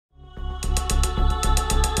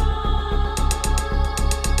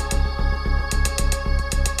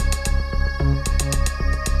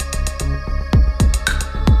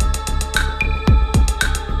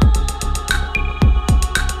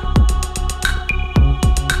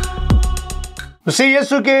मसीह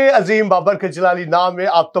यीशु के अजीम बाबर के जलाली नाम में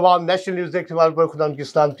आप तमाम नेशनल न्यूज़ देखने वालों पर खुदा की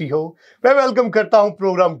सलामती हो। मैं वेलकम करता हूं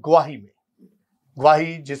प्रोग्राम गवाही में।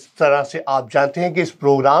 गवाही जिस तरह से आप जानते हैं कि इस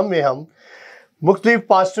प्रोग्राम में हम मुख्तलिफ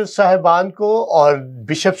पास्टर साहिबान को और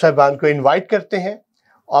बिशप साहिबान को इनवाइट करते हैं।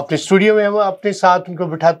 अपने स्टूडियो में हम अपने साथ उनको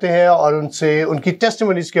बिठाते हैं और उनसे उनकी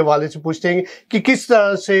टेस्टिमनीज के हवाले से पूछते हैं कि किस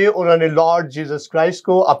तरह से उन्होंने लॉर्ड जीसस क्राइस्ट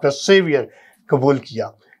को अपना सेवियर कबूल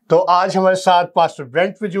किया। तो आज हमारे साथ पास्टर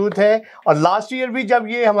ब्रेंट मौजूद हैं और लास्ट ईयर भी जब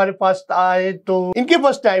ये हमारे पास आए तो इनके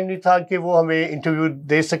पास टाइम नहीं था कि वो हमें इंटरव्यू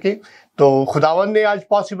दे सके, तो खुदावंद ने आज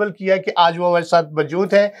पॉसिबल किया कि आज वो हमारे साथ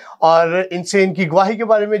मौजूद हैं और इनसे इनकी गवाही के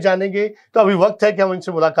बारे में जानेंगे। तो अभी वक्त है कि हम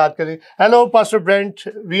इनसे मुलाकात करें। Hello pastor Brent,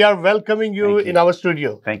 we are welcoming you in our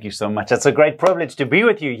studio. Thank you so much. It's a great privilege to be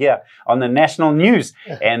with you here on the national news,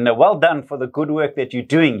 and well done for the good work that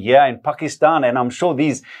you're doing here in Pakistan, and I'm sure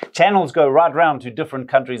these channels go right round to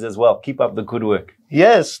different countries as well. Keep up the good work.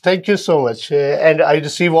 Yes, thank you so much. And I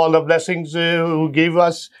receive all the blessings who gave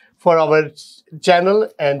us for our channel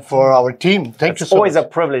and for our team. Thank you so much. It's always a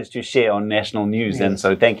privilege to share on national news, and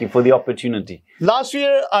so thank you for the opportunity. Last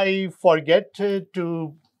year, I forget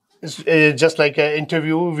to, just like an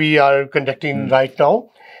interview we are conducting right now,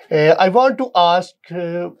 I want to ask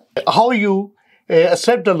how you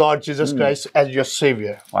accept the Lord Jesus Christ as your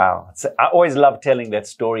Savior. Wow. I always love telling that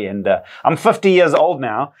story, and I'm 50 years old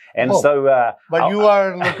now, and But you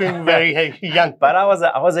are looking very young. But I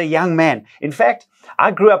was a young man. In fact, I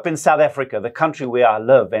grew up in South Africa, the country where I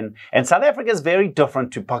live, and South Africa is very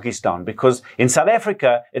different to Pakistan because in South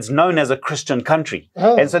Africa, it's known as a Christian country.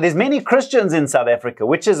 And so there's many Christians in South Africa,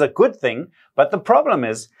 which is a good thing, but the problem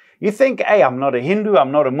is, you think, hey, I'm not a Hindu,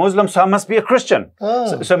 I'm not a Muslim, so I must be a Christian.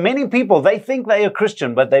 So many people, they think they are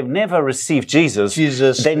Christian, but they've never received Jesus.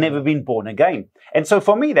 They've never been born again. And so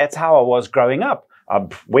for me, that's how I was growing up. I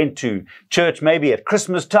went to church maybe at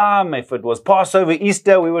Christmas time. If it was Passover,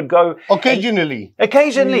 Easter, we would go. Occasionally.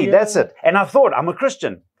 Occasionally, that's it. And I thought, I'm a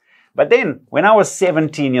Christian. But then, when I was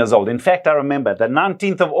 17 years old, in fact, I remember the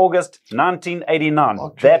 19th of August, 1989.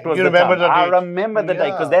 Okay. That was you the remember time. The date. I remember the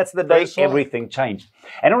date because that's the day everything changed.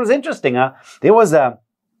 And it was interesting. There was a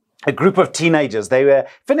group of teenagers. They were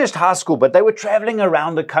finished high school, but they were traveling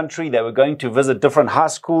around the country. They were going to visit different high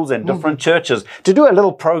schools and different churches to do a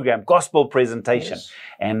little program, gospel presentation. Yes.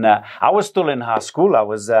 And I was still in high school.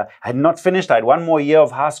 I had not finished. I had one more year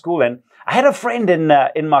of high school, and I had a friend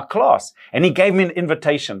in my class, and he gave me an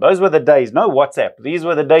invitation. Those were the days, no WhatsApp. These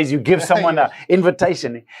were the days you give someone an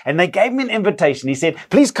invitation. And they gave me an invitation. He said,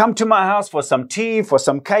 please come to my house for some tea, for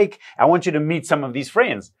some cake. I want you to meet some of these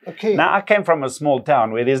friends. Okay. Now, I came from a small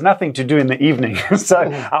town where there's nothing to do in the evening. So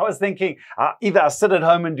I was thinking, either I sit at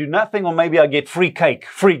home and do nothing, or maybe I get free cake.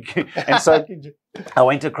 And so I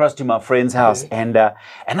went across to my friend's house, and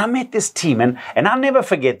I met this team, and I'll never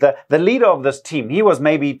forget the leader of this team. He was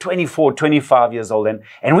maybe 24, 25 years old,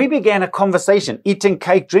 and we began a conversation, eating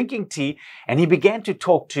cake, drinking tea, and he began to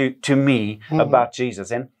talk to me about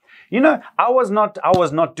Jesus. And you know, I was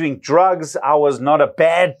not doing drugs. I was not a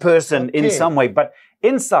bad person in some way, but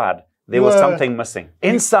inside there was something missing.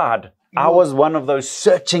 Inside, I was one of those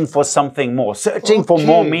searching for something more, searching for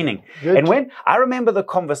more meaning. Good. And when I remember the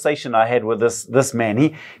conversation I had with this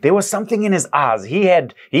man, there was something in his eyes. He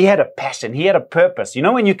had a passion. He had a purpose. You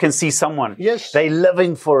know, when you can see someone, they're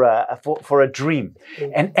living for a dream.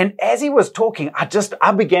 And as he was talking,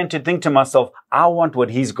 I began to think to myself, I want what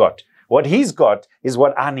he's got. What he's got is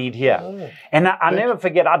what I need here. And I never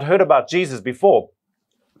forget, I'd heard about Jesus before.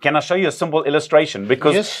 Can I show you a simple illustration?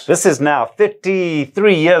 Because this is now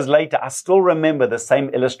 33 years later, I still remember the same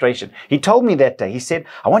illustration. He told me that day, he said,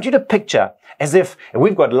 I want you to picture as if, and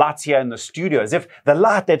we've got lights here in the studio, as if the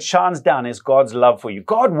light that shines down is God's love for you.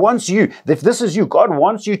 God wants you, if this is you, God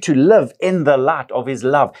wants you to live in the light of His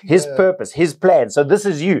love, His purpose, His plan. So this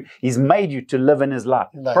is you. He's made you to live in His light.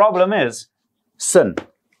 Problem is sin.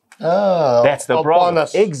 Oh, that's the problem.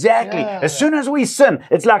 Exactly. Yeah. As soon as we sin,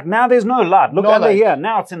 it's like now there's no light. Look over here.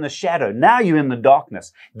 Now it's in the shadow. Now you're in the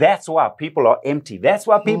darkness. That's why people are empty. That's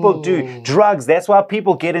why people do drugs. That's why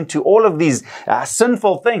people get into all of these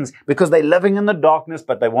sinful things, because they're living in the darkness,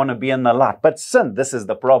 but they want to be in the light. But sin, this is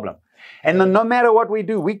the problem. And no matter what we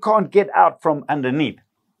do, we can't get out from underneath.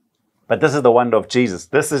 But this is the wonder of Jesus.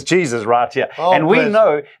 This is Jesus right here. Oh, and we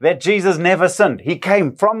know that Jesus never sinned. He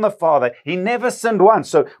came from the Father. He never sinned once.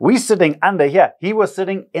 So we're sitting under here. He was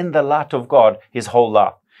sitting in the light of God his whole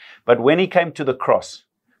life. But when he came to the cross,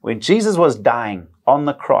 when Jesus was dying on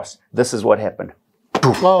the cross, this is what happened.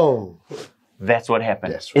 Whoa. That's what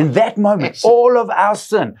happened. That's right. In that moment, all of our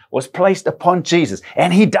sin was placed upon Jesus,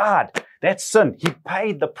 and he died. That sin, he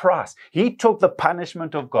paid the price. He took the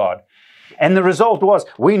punishment of God. And the result was,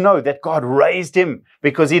 we know that God raised him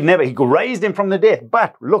because he raised him from the dead.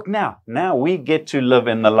 But look now we get to live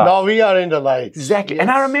in the light. Now we are in the light. Exactly. Yes.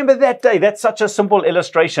 And I remember that day. That's such a simple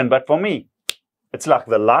illustration. But for me, it's like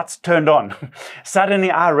the lights turned on.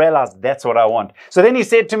 Suddenly I realized that's what I want. So then he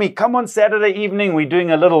said to me, come on Saturday evening, we're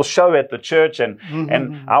doing a little show at the church. And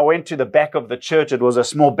I went to the back of the church. It was a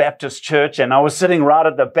small Baptist church. And I was sitting right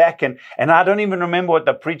at the back. And I don't even remember what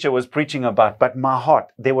the preacher was preaching about. But my heart,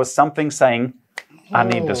 there was something saying, I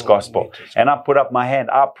need this gospel. And I put up my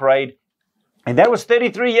hand. I prayed. And that was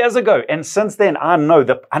 33 years ago. And since then, I know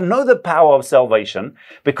the power of salvation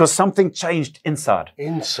because something changed inside.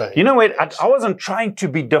 You know what? I wasn't trying to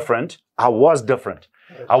be different. I was different.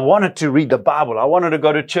 I wanted to read the Bible. I wanted to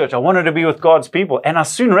go to church. I wanted to be with God's people. And I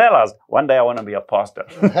soon realized one day I want to be a pastor.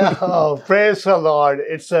 Oh, praise the Lord.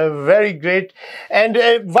 It's a very great. And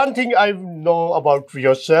one thing I know about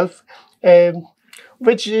yourself,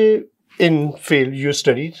 which in field you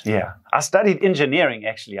studied? Yeah. I studied engineering,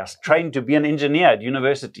 actually. I was trained to be an engineer at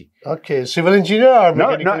university. Okay. Civil engineer or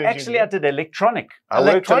mechanical engineer? Actually, I did electronic. I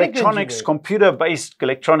worked electronics, computer-based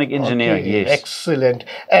electronic engineering, okay, yes. Excellent.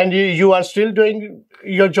 And you are still doing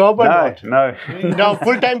your job or not? No. Now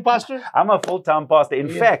full-time pastor? I'm a full-time pastor. In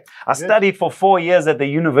fact, I studied for 4 years at the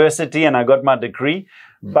university and I got my degree.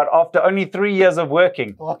 But after only 3 years of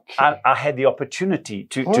working, I had the opportunity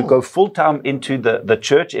to go full-time into the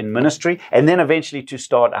church in ministry and then eventually to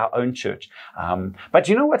start our own church. But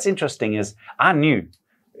you know what's interesting is I knew,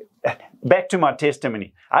 back to my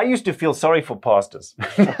testimony, I used to feel sorry for pastors.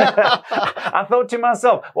 I thought to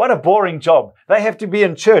myself, what a boring job. They have to be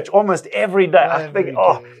in church almost every day. I think,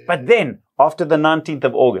 but then after the 19th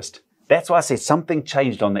of August, that's why I said something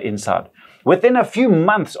changed on the inside. Within a few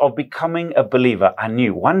months of becoming a believer, I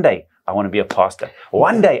knew one day I want to be a pastor.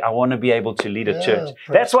 One day I want to be able to lead a church.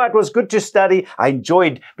 That's why it was good to study. I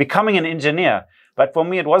enjoyed becoming an engineer. But for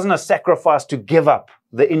me, it wasn't a sacrifice to give up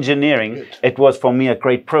the engineering. Good. It was for me a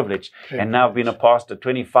great privilege. And now I've been a pastor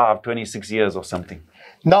 25, 26 years or something.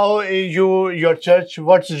 Now your church,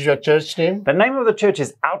 what is your church name? The name of the church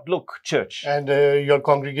is Outlook Church. And your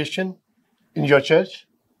congregation in your church?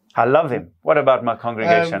 I love them. What about my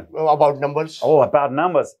congregation? About numbers? Oh, about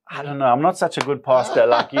numbers. I don't know. I'm not such a good pastor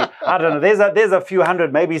like you. I don't know. There's a few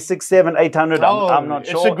hundred, maybe 600, 700, 800. I'm not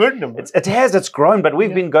sure. It's a good number. It's grown, but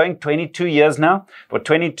we've been going 22 years now. For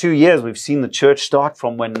 22 years, we've seen the church start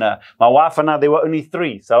from when my wife and I, there were only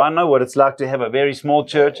 3. So I know what it's like to have a very small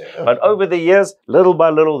church. But over the years, little by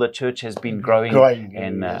little, the church has been growing.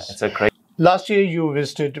 And it's a great... Last year you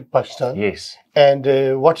visited Pakistan. Yes. And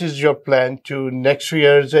what is your plan to next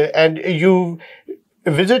year's? And you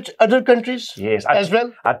visit other countries as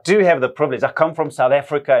well? I do have the privilege. I come from South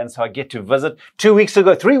Africa, and so I get to visit. 3 weeks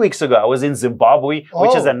ago, I was in Zimbabwe,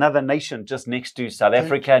 which is another nation just next to South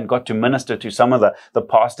Africa, and got to minister to some of the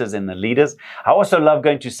pastors and the leaders. I also love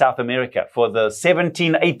going to South America for the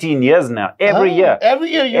 17, 18 years now. Every year. Every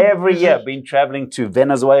year, been traveling to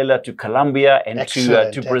Venezuela, to Colombia, and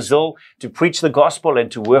to Brazil to preach the gospel and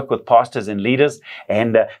to work with pastors and leaders.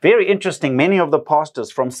 And very interesting, many of the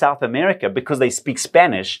pastors from South America, because they speak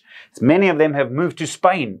Spanish, many of them have moved to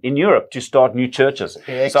Spain in Europe to start new churches.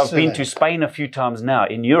 Excellent. So I've been to Spain a few times now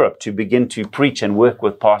in Europe to begin to preach and work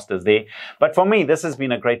with pastors there. But for me, this has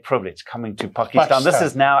been a great privilege coming to Pakistan. This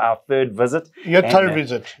is now our 3rd visit. Your 3rd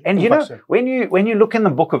visit. And you know, when you look in the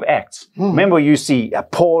book of Acts, remember you see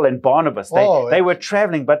Paul and Barnabas, they were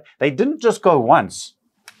traveling, but they didn't just go once.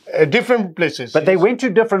 Different places. But they went to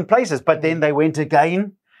different places, but then they went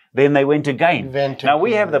again. Then they went again. Now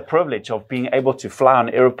we have the privilege of being able to fly on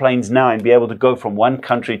airplanes now and be able to go from one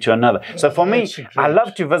country to another. So for me, I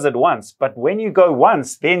love to visit once, but when you go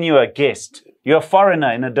once, then you're a guest. You're a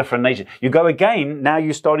foreigner in a different nation. You go again, now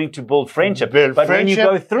you're starting to build friendship. When you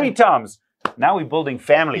go 3 times, now we're building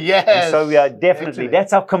family. Yes. And so we are definitely,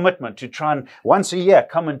 that's our commitment, to try and once a year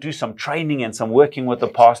come and do some training and some working with the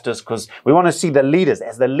pastors, because we want to see the leaders,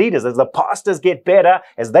 as the pastors get better,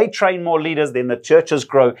 as they train more leaders, then the churches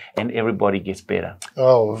grow and everybody gets better.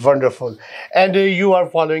 Oh, wonderful. And you are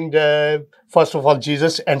following first of all,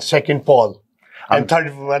 Jesus, and second, Paul. And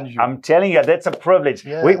third one, you. I'm telling you, that's a privilege.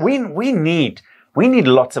 Yeah. We need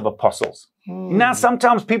lots of apostles. Now,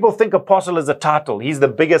 sometimes people think apostle is a title. He's the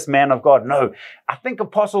biggest man of God. No, I think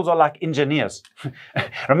apostles are like engineers.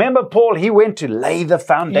 Remember Paul, he went to lay the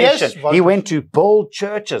foundation. Yes, he went to build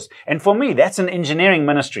churches. And for me, that's an engineering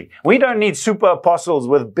ministry. We don't need super apostles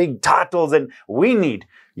with big titles, and we need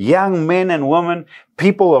young men and women,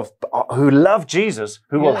 people who love Jesus,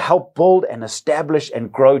 who will help build and establish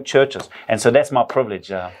and grow churches. And so that's my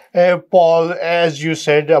privilege. Paul, as you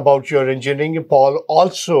said about your engineering, Paul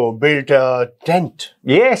also built a tent.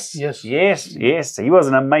 Yes. He was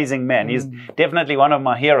an amazing man. He's definitely one of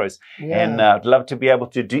my heroes. And I'd love to be able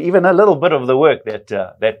to do even a little bit of the work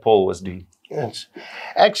that Paul was doing. Yes.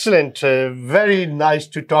 Excellent. Very nice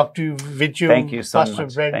to talk with you. Thank you so Pastor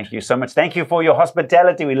much. Brent. Thank you so much. Thank you for your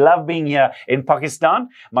hospitality. We love being here in Pakistan.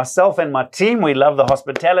 Myself and my team, we love the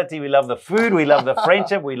hospitality. We love the food. We love the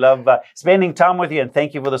friendship. We love spending time with you. And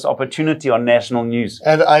thank you for this opportunity on national news.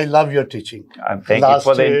 And I love your teaching. Thank you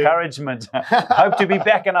for the encouragement. I hope to be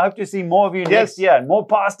back, and I hope to see more of you next year. And more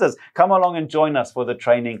pastors, come along and join us for the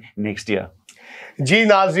training next year. जी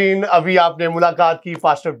नाज़रीन, अभी आपने मुलाकात की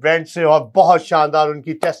pastor Brent से और बहुत शानदार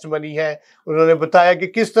उनकी टेस्टिमनी है। उन्होंने बताया कि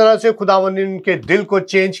किस तरह से खुदावंद ने उनके दिल को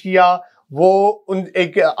चेंज किया। वो उन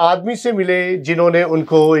एक आदमी से मिले जिन्होंने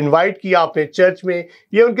उनको इनवाइट किया अपने चर्च में,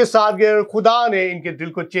 ये उनके साथ गए और खुदा ने इनके दिल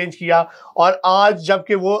को चेंज किया। और आज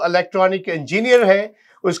जबकि वो इलेक्ट्रॉनिक इंजीनियर हैं,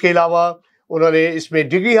 उसके अलावा उन्होंने इसमें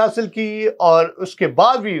डिग्री हासिल की और उसके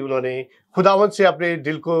बाद भी उन्होंने खुदावंद से अपने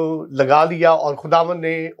दिल को लगा लिया और खुदावंद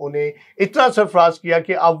ने उन्हें इतना सरफराज किया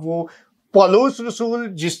कि अब वो पौलुस रसूल,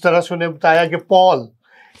 जिस तरह से उन्हें बताया कि पॉल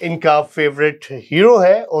इनका फेवरेट हीरो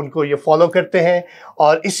है, उनको ये फॉलो करते हैं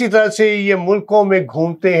और इसी तरह से ये मुल्कों में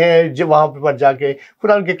घूमते हैं, जब वहाँ पर जाके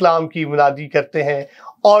खुदा के कलाम की मुनादी करते हैं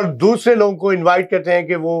और दूसरे लोगों को इनवाइट करते हैं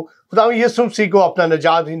कि वो खुदा यीशु मसीह को अपना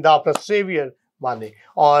निजात दहिंदा, अपना सेवियर माने।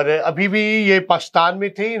 और अभी भी ये पाकिस्तान में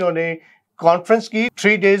थे, इन्होंने कॉन्फ्रेंस की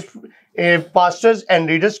 3 days pastors and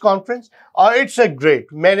leaders conference, और इट्स अ ग्रेट।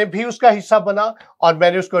 मैंने भी उसका हिस्सा बना और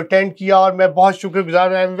मैंने उसको अटेंड किया और मैं बहुत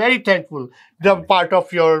शुक्रगुजार, I am very thankful the part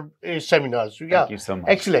of your seminars.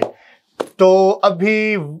 Excellent. तो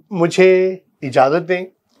अभी मुझे इजाज़त दें,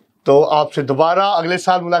 तो आपसे दोबारा अगले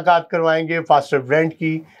साल मुलाकात करवाएंगे पास्टर ब्रेंट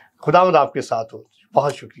की। खुदावंद आपके साथ हो।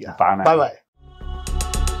 बहुत शुक्रिया। Bye bye.